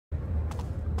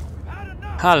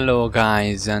Hello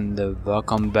guys and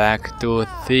welcome back to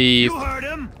Thief. You heard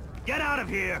him! Get out of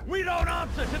here! We don't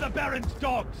answer to the Baron's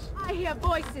dogs! I hear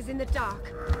voices in the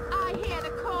dark. I hear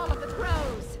the call of the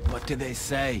crows. What do they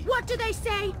say? What do they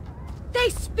say? They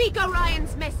speak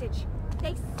Orion's message.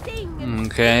 They sing and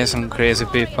Okay, sing some of crazy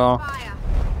glory and people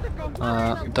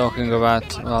fire. talking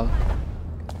about, well,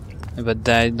 but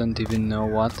they don't even know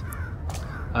what.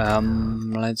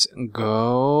 Let's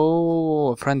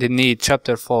go. Friend in Need,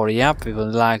 chapter 4. Yep, we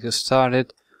would like to start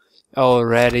it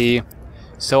already.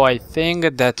 So I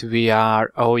think that we are.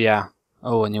 Oh yeah.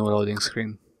 Oh, a new loading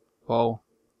screen. Wow.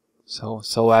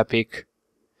 So epic.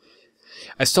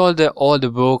 I stole the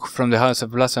old book from the House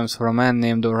of Blossoms for a man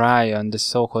named Orion, the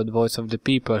so-called voice of the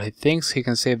people. He thinks he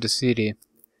can save the city.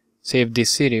 Save this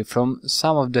city. From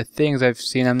some of the things I've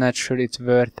seen, I'm not sure it's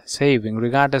worth saving.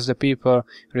 Regardless, the people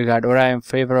regard Orion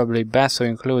favorably, Basso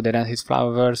included, and his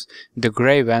flowers, the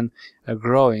Graven, are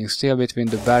growing. Still between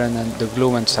the Baron and the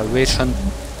Gloom and Salvation,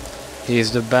 he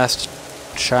is the best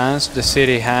chance the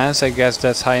city has. I guess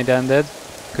that's how it ended.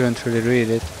 Couldn't really read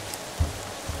it.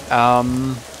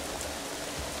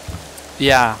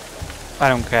 Yeah, I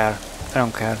don't care.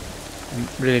 I'm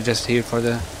really just here for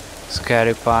the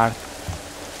scary part.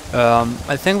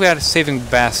 I think we are saving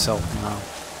Basso now.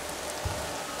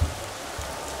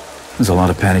 There's a lot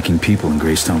of panicking people in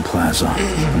Greystone Plaza.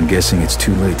 I'm guessing it's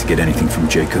too late to get anything from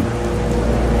Jacob.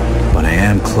 But I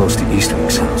am close to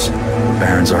Eastwick's house, the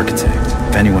Baron's architect.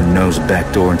 If anyone knows a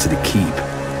back door into the keep,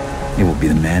 it will be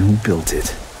the man who built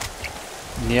it.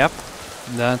 Yep,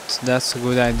 that's a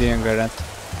good idea, Garrett.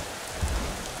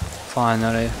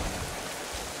 Finally.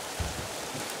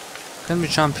 Can we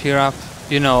jump here up?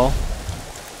 You know,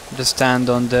 the stand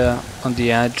on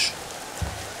the edge,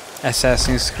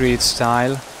 Assassin's Creed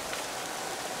style.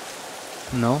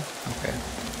 No? Okay.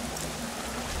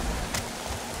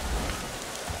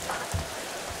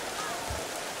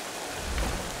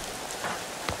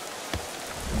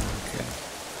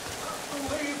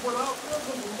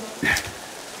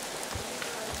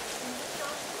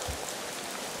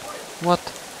 What?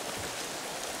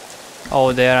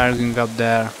 Oh, they're arguing up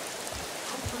there.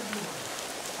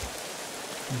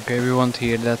 Okay, we won't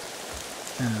hear that.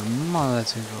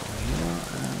 Let's go here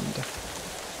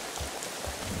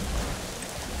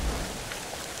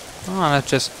and... let's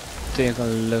just take a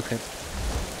look at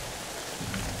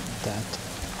that.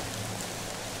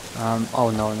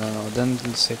 Oh no, then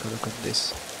let's take a look at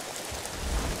this.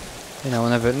 You know,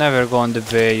 never go on the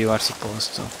way you are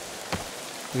supposed to.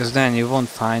 Because then you won't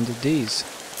find these.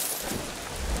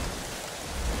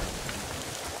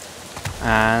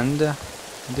 And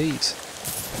these.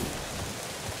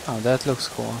 Oh, that looks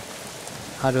cool.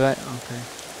 How do I... okay.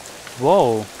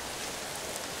 Whoa!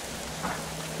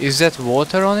 Is that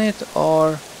water on it,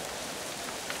 or...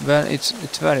 well, it's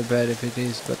very bad if it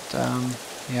is, but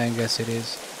yeah, I guess it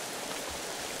is.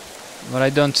 But I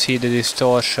don't see the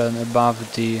distortion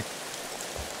above the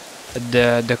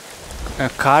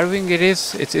carving. It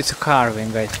is. It's a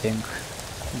carving, I think.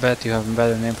 Bet you have a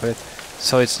better name for it.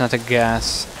 So it's not a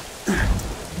gas.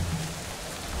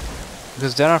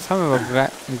 Because there are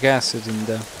flammable gases in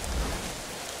the...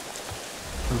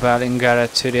 well, in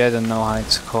Garrett City, I don't know how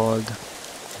it's called.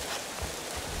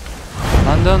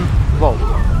 London? Whoa.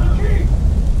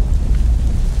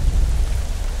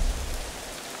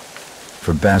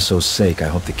 For Basso's sake, I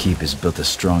hope the keep is built as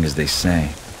strong as they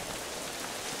say.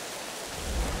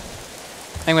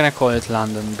 I'm gonna call it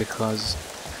London because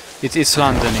it's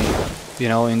Londony, you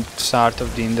know, in start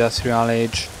of the industrial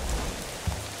age.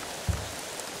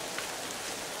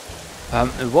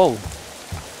 Whoa,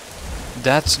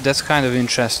 that's kind of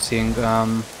interesting.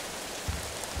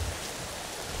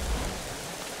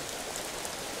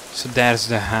 So there's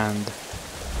the hand.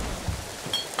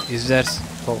 Is there?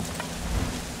 Oh,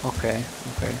 okay.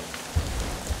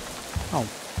 Oh,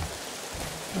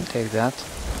 I'll take that.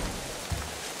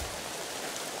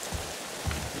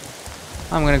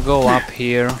 I'm gonna go up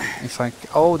here. If I...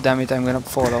 oh, damn it! I'm gonna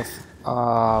fall off.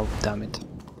 Oh, damn it!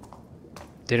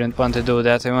 Didn't want to do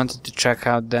that. I wanted to check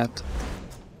out that.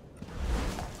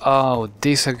 Oh,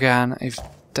 this again. If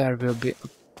there will be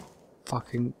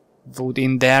fucking wood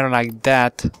in there like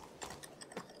that.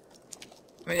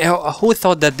 Who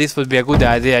thought that this would be a good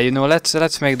idea? You know,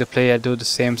 let's make the player do the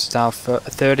same stuff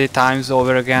 30 times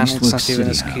over again. It's not even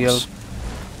a skill.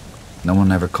 No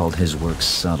one ever called his work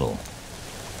subtle.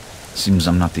 Seems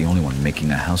I'm not the only one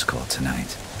making a house call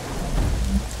tonight.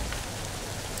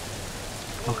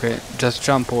 Okay, just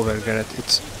jump over, Garrett.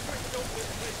 It's...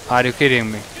 are you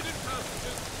kidding me?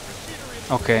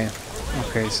 Okay,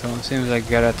 so it seems like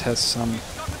Garrett has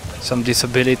some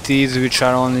disabilities which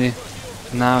are only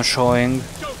now showing.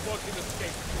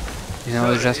 You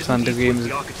know, Sir, just when the isn't game Eastwood is...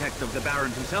 the architect of the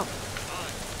Baron himself?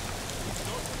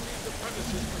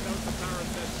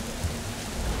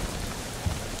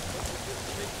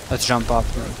 Let's jump up.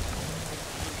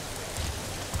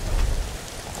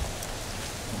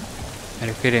 Are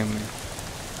you kidding me?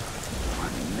 My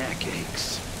neck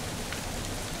aches.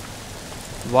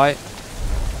 Why?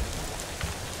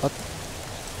 What?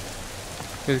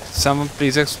 Could someone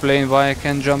please explain why I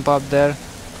can jump up there?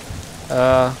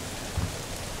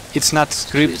 It's not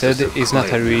scripted, it's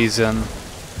not a reason.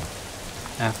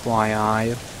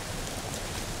 FYI.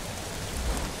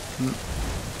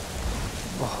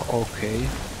 Oh, okay.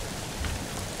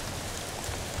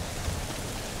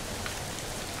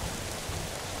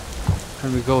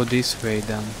 Can we go this way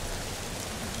then?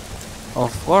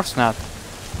 Of course not.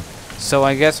 So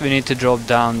I guess we need to drop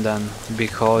down then,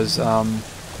 because it's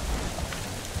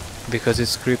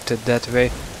scripted that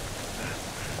way.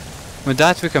 With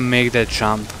that we can make that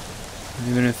jump.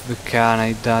 Even if we can,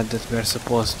 I doubt that we're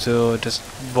supposed to just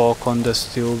walk on the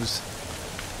tubes.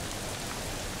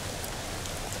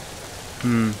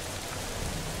 Oh,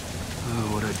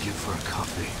 what I'd give for a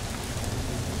coffee.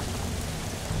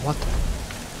 What?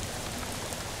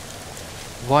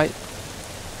 Why?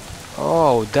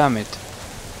 Oh, damn it.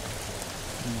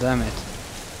 Damn it.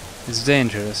 It's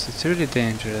dangerous. It's really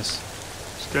dangerous.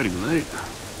 It's getting late.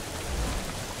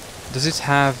 Does it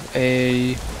have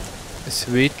a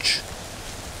switch?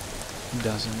 It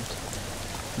doesn't.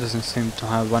 Doesn't seem to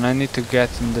have one. I need to get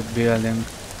in the building.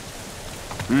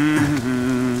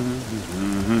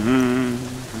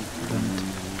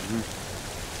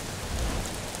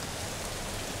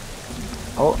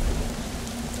 Oh.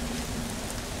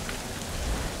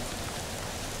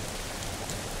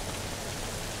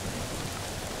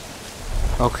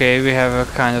 Okay, we have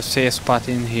a kind of safe spot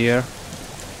in here.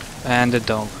 And a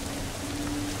dog.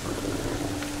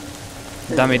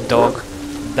 Damn it, dog.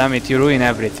 Damn it, you ruin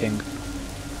everything.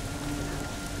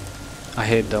 I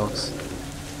hate dogs.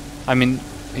 I mean,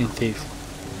 in Thief.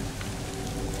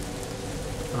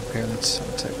 Okay, let's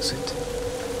exit.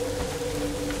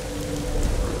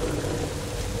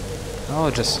 Oh,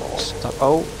 just stop.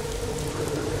 Oh!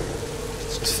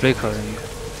 It's flickering.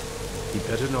 He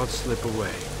better not slip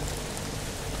away.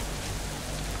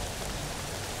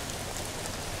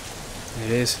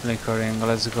 It is flickering.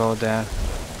 Let's go there.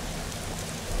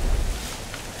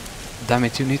 Damn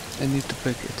it! I need to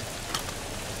pick it.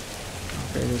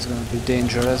 Okay, it's gonna be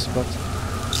dangerous, but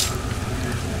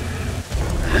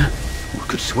I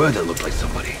could swear that looked like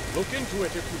somebody. Look into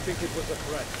it if you think it was a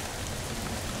threat.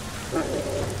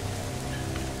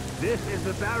 This is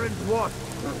the Baron's watch.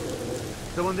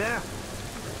 Someone there?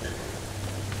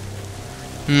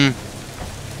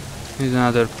 Need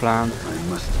another plan. I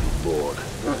must be bored.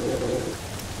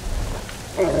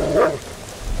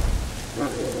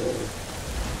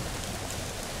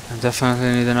 I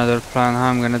definitely need another plan. How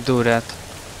I'm gonna do that?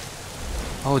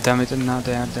 Oh damn it! And now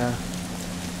they are there.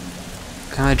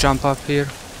 Can I jump up here?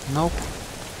 Nope.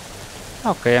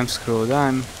 Okay, I'm screwed.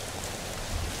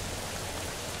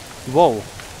 Whoa!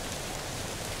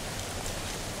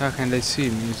 How can they see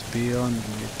me? It's beyond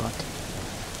me, but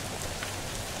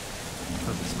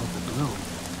It's not the glow.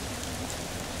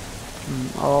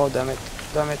 oh damn it!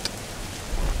 Damn it!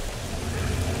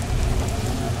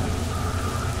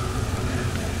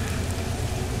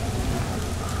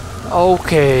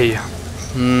 Okay,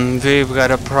 we've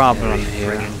got a problem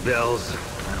here. Ringing bells.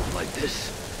 I don't like this.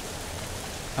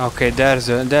 Okay, there's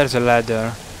a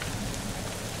ladder.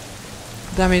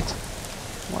 Damn it!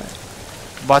 Why?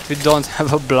 But we don't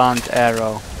have a blunt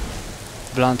arrow.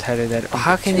 Blunt-headed arrow.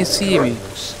 How can you see me?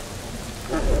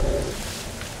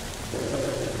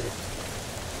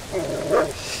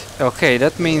 Okay,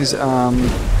 that means a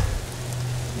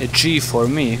G for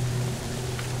me.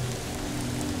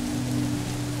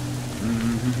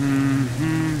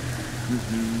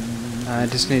 I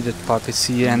just needed Puppy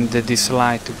C and this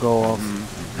light to go off.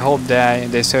 I hope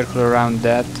they circle around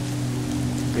that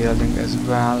building as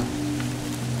well.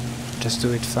 Just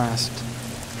do it fast.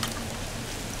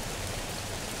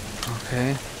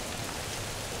 Okay.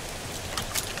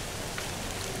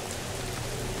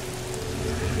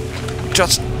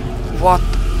 Just what?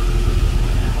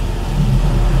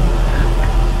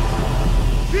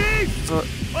 Thief! A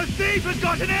thief has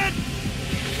gotten in!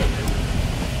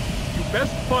 You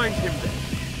best find him then.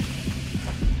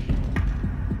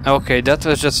 Okay, that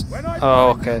was just. When I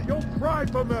Oh, find okay. you, you'll cry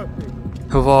for mercy.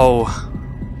 Whoa.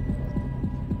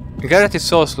 Garrett is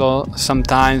so slow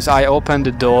sometimes. I opened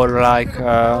the door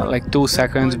like 2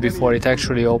 seconds before it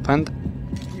actually opened.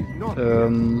 He's not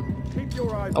Um, Keep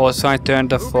your eyes also I turned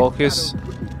the focus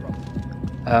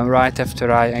right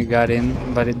after I got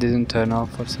in, but it didn't turn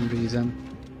off for some reason.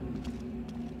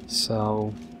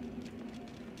 So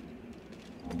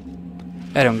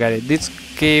I don't get it. This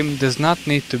game does not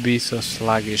need to be so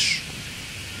sluggish.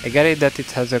 I get it that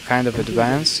it has a kind of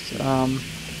advanced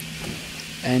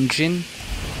engine,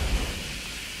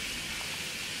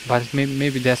 but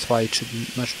maybe that's why it should be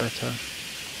much better.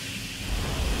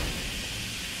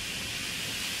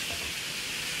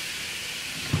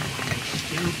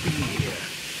 Still be here.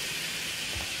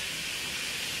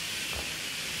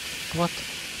 What?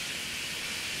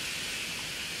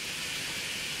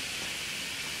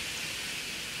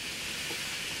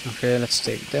 Okay, let's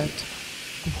take that.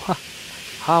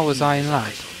 How was I in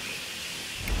line?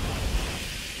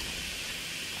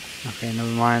 Okay, never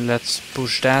mind, let's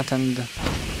push that and...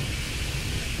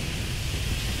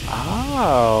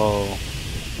 Oh!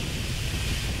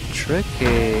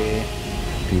 Tricky!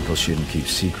 People shouldn't keep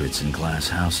secrets in glass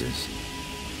houses.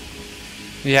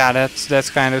 Yeah, that's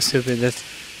kind of stupid, that's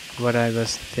what I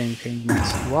was thinking.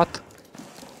 What?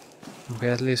 Okay,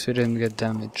 at least we didn't get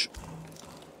damage.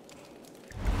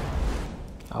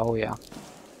 Oh yeah.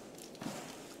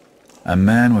 A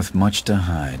man with much to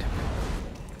hide.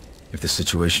 If the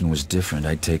situation was different,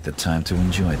 I'd take the time to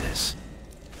enjoy this.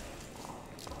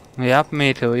 Yep,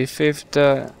 me too. If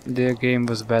the game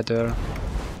was better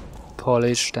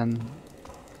polished, then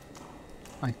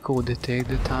I could take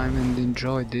the time and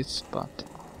enjoy this, but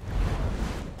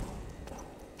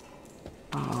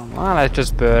well, I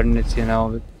just burn it, you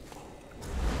know.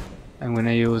 I'm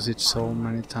gonna use it so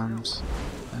many times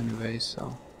anyway,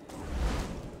 so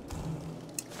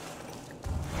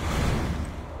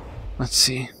let's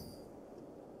see.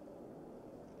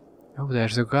 Oh,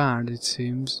 there's a guard, it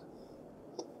seems.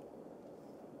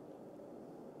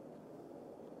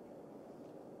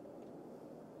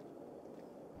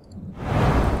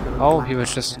 Oh, he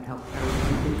was just...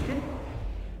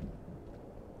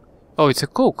 Oh, it's a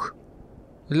cook.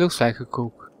 It looks like a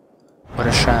cook. Or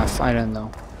a chef, I don't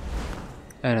know.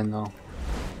 I don't know.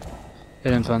 I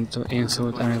don't want to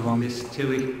insult anyone. Miss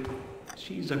Tilly,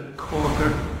 she's a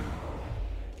corker.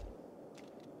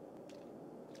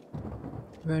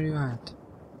 Where are you at?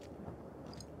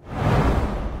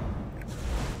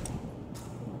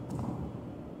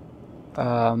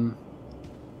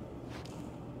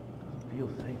 Feel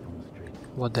safe on the street.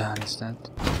 What the hell is that?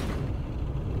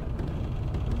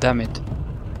 Damn it.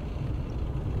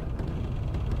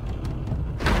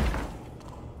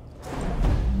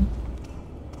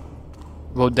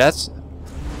 Well, that's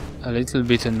a little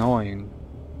bit annoying.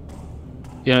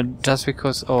 You know, just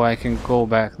because... Oh, I can go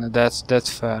back. No, that's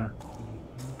fair.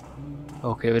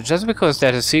 Okay, but just because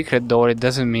there's a secret door, it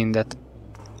doesn't mean that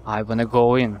I wanna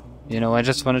go in. You know, I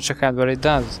just wanna check out what it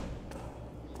does.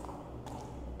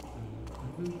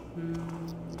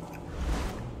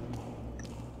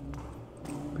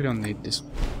 We don't need this.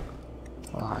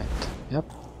 Right, yep.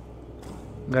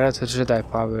 Grants Jedi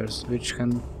powers, which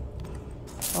can...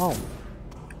 Oh.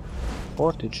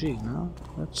 40G, no?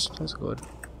 That's good.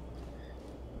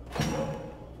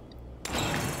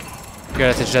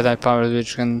 Grants Jedi powers,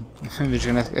 which can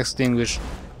extinguish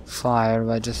fire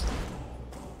by just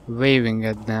waving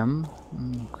at them.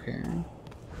 Okay.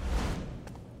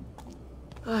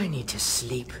 I need to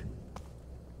sleep.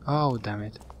 Oh, damn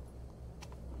it.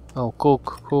 Oh,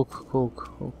 cook,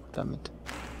 damn it.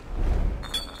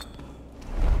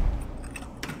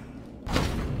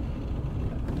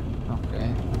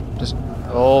 Okay, just...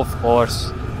 Oh, of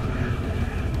course.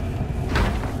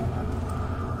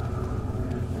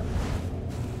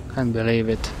 Can't believe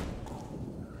it.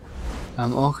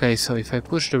 Okay, so if I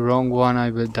push the wrong one,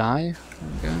 I will die,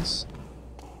 I guess.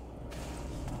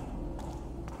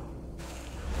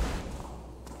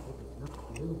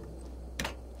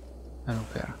 I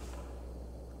don't care.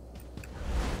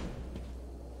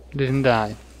 Didn't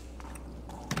die.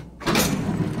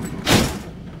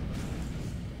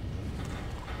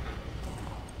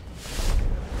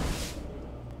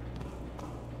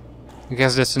 I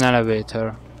guess that's an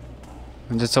elevator.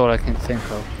 And that's all I can think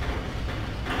of.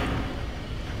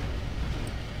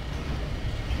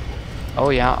 Oh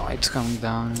yeah, it's coming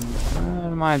down.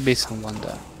 There might be someone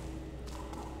there.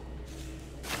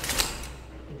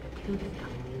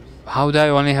 How do I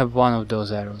only have one of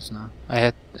those arrows now?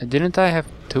 Didn't I have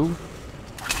two?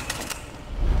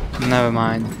 Never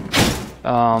mind.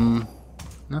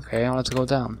 Okay, let's go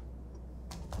down.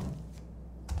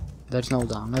 There's no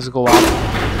down. Let's go up.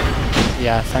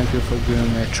 Yeah, thank you for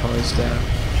giving me a choice there.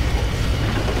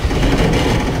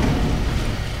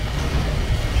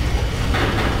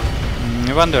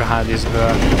 I wonder how this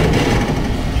works.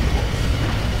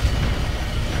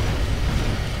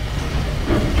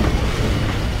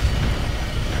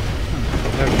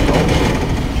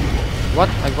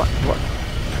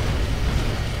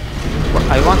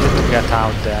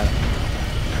 out there.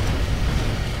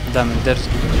 Damn it,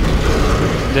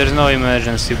 there's no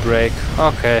emergency brake.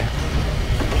 Okay.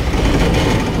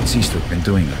 What's Eastwick been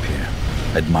doing up here?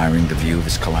 Admiring the view of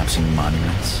his collapsing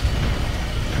monuments?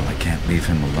 Well, I can't leave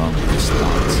him alone with his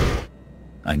thoughts.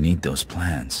 I need those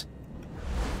plans.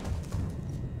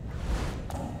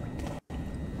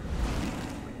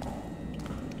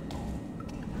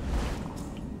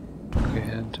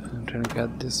 Okay, I'm trying to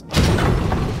get this.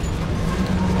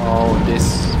 Oh,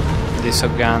 this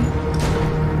again.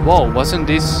 Whoa, wasn't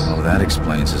this? Oh, that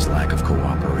explains his lack of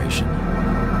cooperation.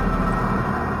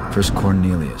 First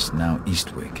Cornelius, now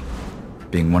Eastwick.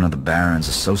 Being one of the Baron's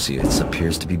associates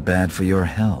appears to be bad for your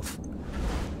health.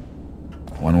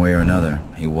 One way or another,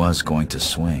 he was going to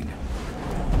swing.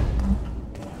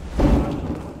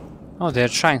 Oh, they're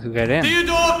trying to get in.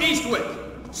 Theodore Eastwick,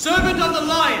 servant of the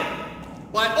Lion,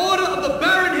 by order of the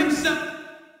Baron himself.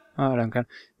 Oh, okay.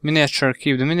 Miniature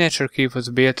keep. The miniature keep was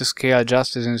built to scale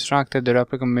just as instructed. The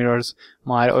replica mirrors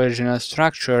my original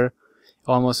structure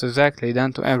almost exactly,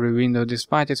 down to every window.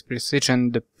 Despite its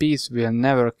precision, the piece will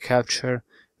never capture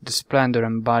the splendor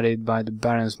embodied by the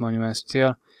Baron's monument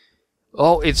still.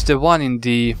 Oh, it's the one in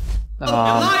the...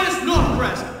 Elias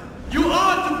Northcrest, you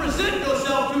are to present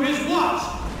yourself to his watch!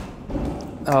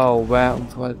 Oh, well,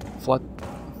 what?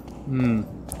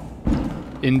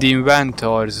 In the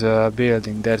inventor's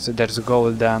building, there's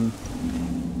golden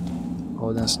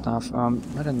stuff.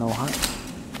 I don't know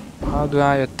how do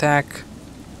I attack?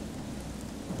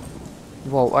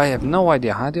 Whoa, I have no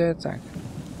idea. How do I attack?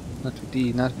 Not with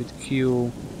E, not with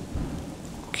Q.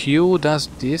 Q does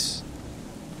this?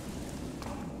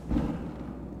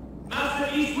 Master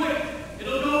Eastwick,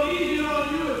 it'll go easier on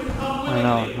you if you come with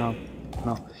me.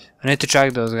 No. I need to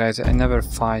check those guys. I never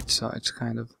fight, so it's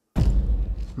kind of...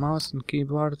 Mouse and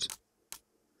keyboard.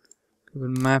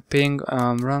 Keyboard mapping.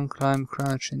 Run, climb,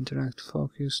 crouch, interact,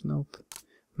 focus. Nope.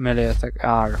 Melee attack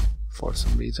R. For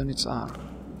some reason it's R.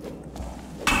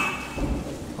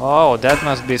 Oh, that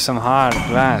must be some hard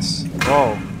glass.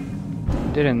 Whoa.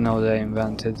 Didn't know they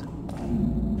invented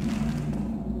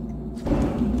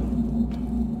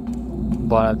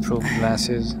bulletproof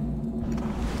glasses.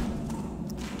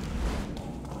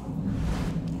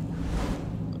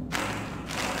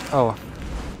 Oh.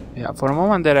 Yeah, for a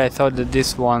moment there I thought that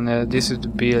this one, this is the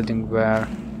building where...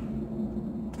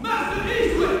 Master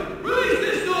Eastwick, release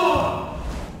this door!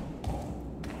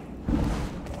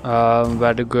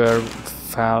 Where the girl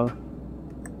fell.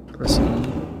 Press E.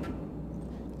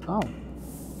 Oh.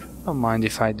 Don't mind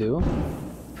if I do.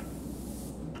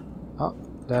 Oh,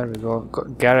 there we go.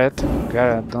 Garrett,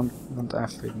 don't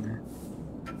F with me.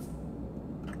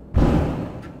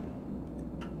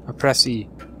 I press E.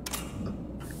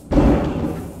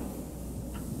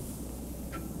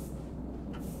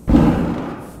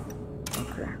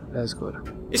 That's good.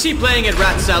 Is he playing at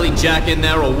Rat Sally Jack in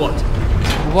there or what?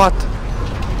 What?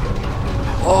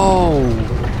 Oh!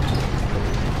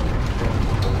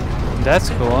 That's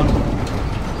cool.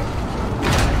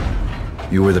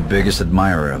 You were the biggest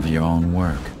admirer of your own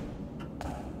work.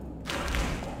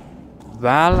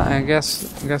 Well, I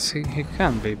guess he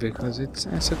can be, because it's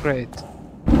a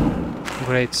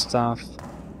great stuff.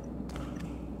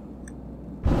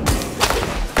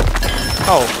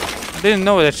 Oh, I didn't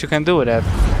know that you can do that.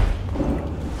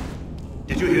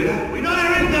 Did you hear that? We know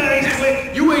you're in there,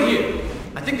 Eastwick! You wait here.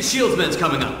 I think the shieldsman's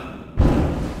coming up.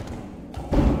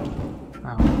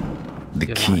 Oh. The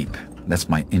keep. That's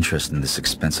my interest in this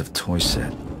expensive toy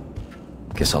set.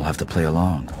 Guess I'll have to play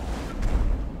along.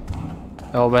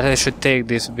 Oh, but I should take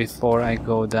this before I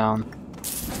go down.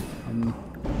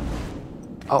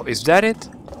 Oh, is that it?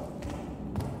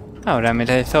 Oh, damn it,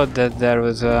 I thought that there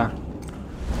was a...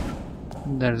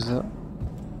 There's a...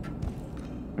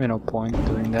 no point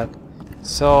doing that.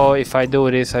 So, if I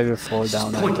do this, I will fall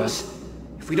down like that.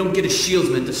 If we don't get a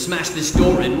shieldsman to smash this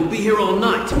door in, we'll be here all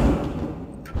night.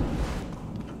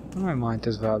 I might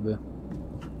as well be.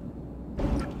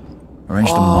 Arrange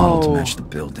the model to match the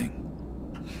building.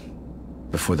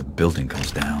 Before the building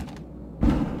comes down.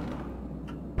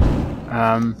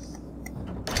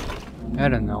 I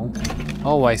don't know.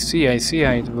 Oh, I see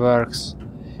how it works.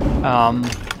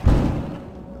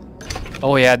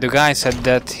 Oh yeah, the guy said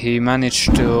that he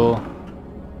managed to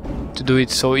do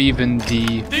it so even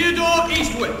the Theodore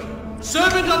Eastwick,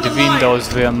 servant of the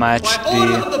windows will match by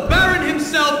order of the Baron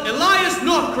himself, Elias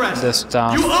Northcrest. The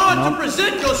stuff. You are to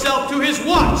present yourself to his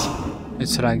watch.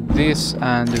 It's like this,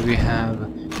 and we have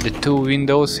the 2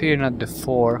 windows here, not the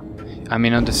 4. I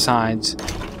mean on the sides.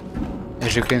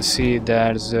 As you can see,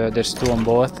 there's 2 on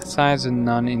both sides and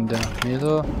none in the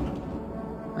middle.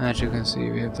 As you can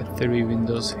see, we have the 3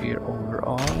 windows here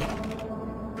overall.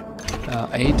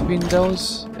 8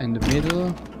 windows in the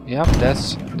middle. Yep,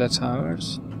 that's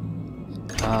ours.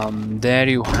 There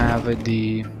you have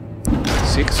the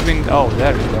 6 windows. Oh,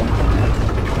 there we go.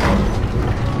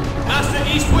 Master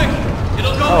Eastwick,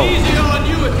 it'll go easier on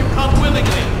you if you come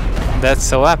willingly. That's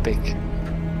so epic.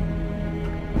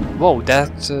 Whoa,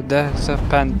 that's a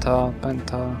pentagon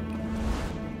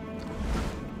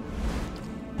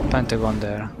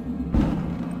there.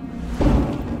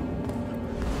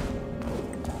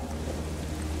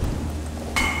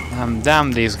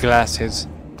 Damn these glasses.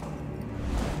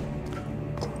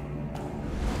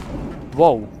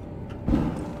 Whoa.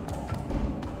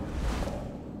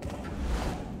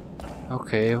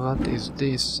 Okay, what is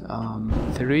this?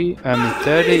 30,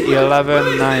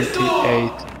 11,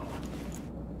 98.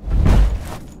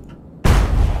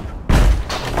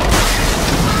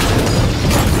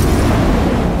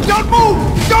 Don't move!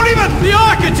 Don't even! The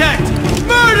architect!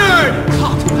 Murdered!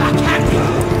 Caught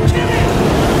back-handed. Kill him!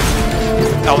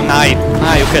 Oh, nine.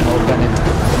 Ah, you can open it.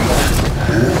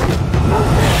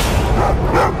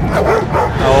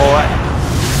 Oh.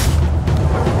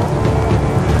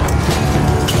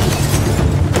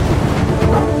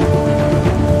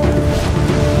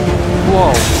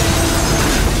 Whoa.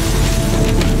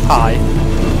 Hi.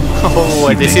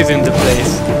 Oh, this isn't the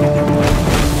place.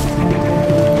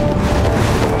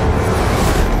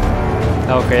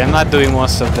 Okay, I'm not doing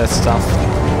most of that stuff,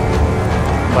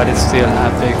 but it's still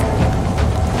epic.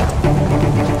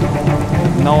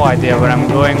 No idea where I'm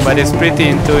going, but it's pretty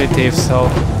intuitive, so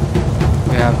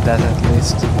we have that at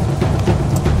least.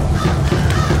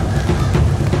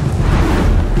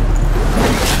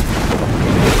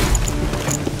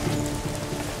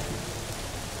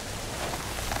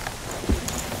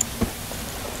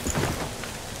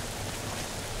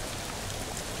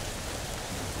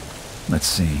 Let's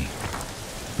see.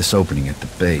 This opening at the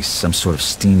base, some sort of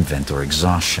steam vent or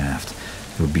exhaust shaft.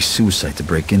 It would be suicide to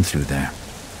break in through there.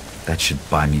 That should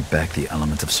buy me back the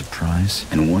element of surprise.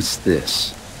 And what's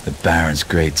this? The Baron's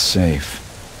great safe.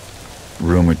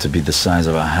 Rumored to be the size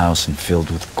of a house and filled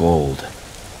with gold.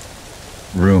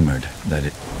 Rumored that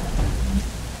it...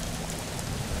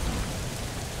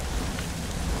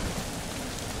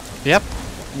 Yep,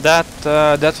 that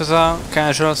was a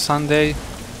casual Sunday.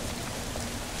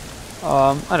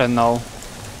 I don't know.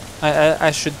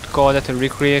 I should call that a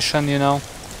recreation, you know,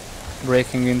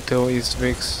 breaking into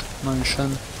Eastwick's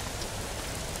mansion.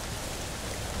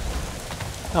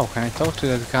 Oh, can I talk to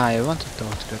that guy? I want to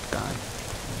talk to that guy.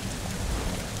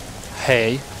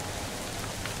 Hey.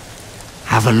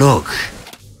 Have a look.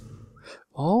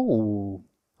 Oh,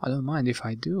 I don't mind if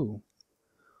I do.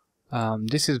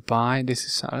 This is buy. This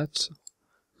is sell.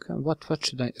 Okay, what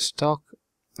should I stock?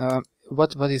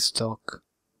 What is stock?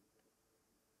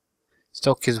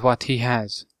 Stock is what he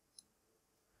has.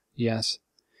 Yes.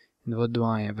 And what do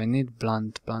I have? I need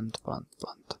blunt.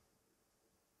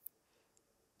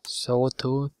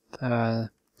 Sawtooth. The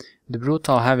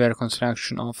brutal heavier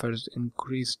construction offers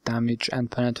increased damage and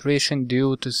penetration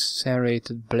due to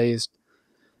serrated blades,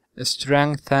 a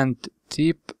strengthened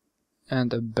tip,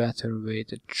 and a better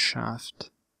weighted shaft.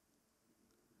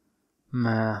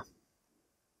 Meh.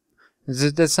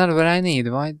 That's not what I need.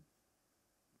 Why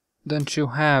don't you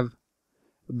have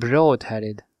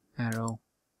broad-headed arrow?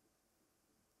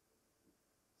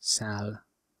 Sell.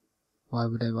 Why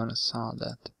would I want to sell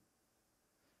that?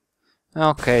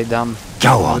 Okay, dumb.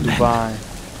 Go on Goodbye.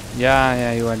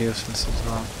 Yeah, you are useless as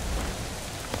well.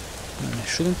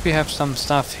 Shouldn't we have some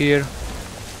stuff here?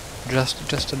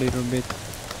 Just a little bit.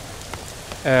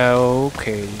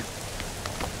 Okay.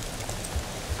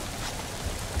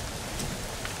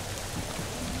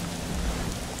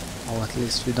 Oh, at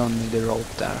least we don't need a rope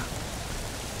there.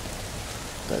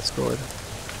 That's good.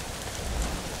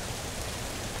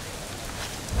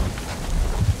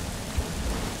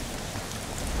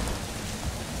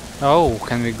 Oh,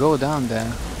 can we go down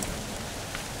there?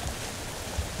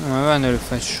 I wonder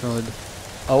if I should.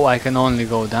 Oh, I can only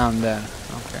go down there.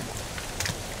 Okay.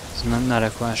 It's not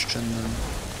a question then.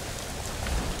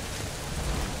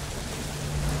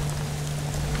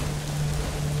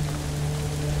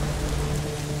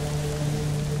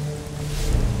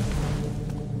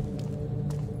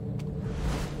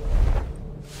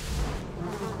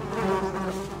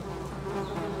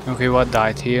 Okay, what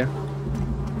died here?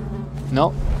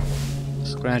 No.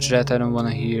 Scratch that, I don't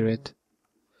wanna hear it.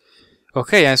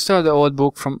 Okay, I stole the old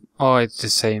book from... Oh, it's the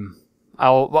same.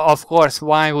 Oh, well, of course,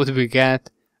 why would we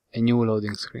get a new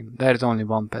loading screen? There's only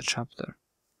one per chapter.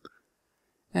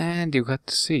 And you got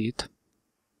to see it.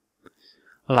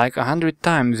 Like 100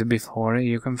 times before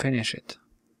you can finish it.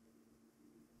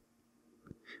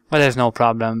 But there's no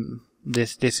problem.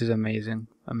 This is amazing.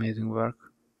 Amazing work.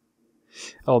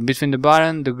 Oh, between the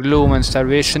Baron, the gloom and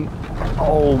starvation.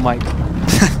 Oh my...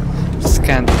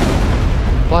 Scant.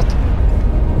 What?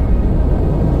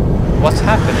 What's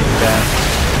happening there?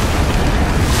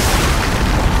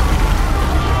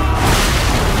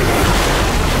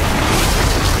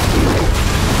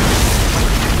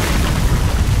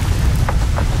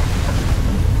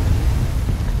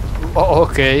 Oh,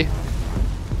 okay.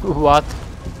 What?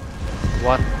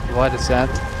 What is that?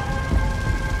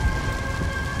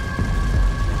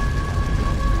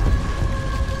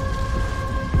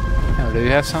 Oh, do you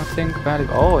have something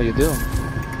valuable? Oh, you do.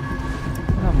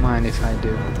 I don't mind if I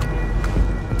do.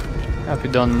 I hope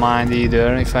you don't mind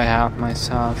either if I help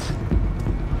myself.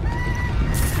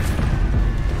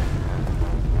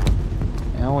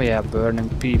 Oh yeah, burning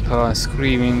people,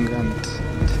 screaming and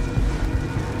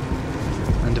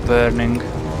burning.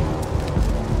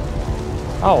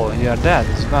 Oh, you're dead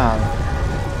as well.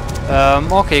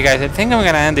 Okay guys, I think I'm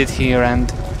gonna end it here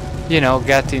and, you know,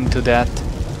 get into that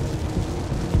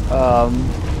I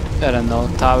don't know,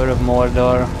 Tower of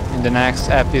Mordor in the next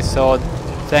episode.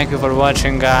 Thank you for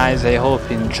watching guys, I hope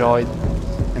you enjoyed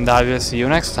and I will see you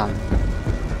next time.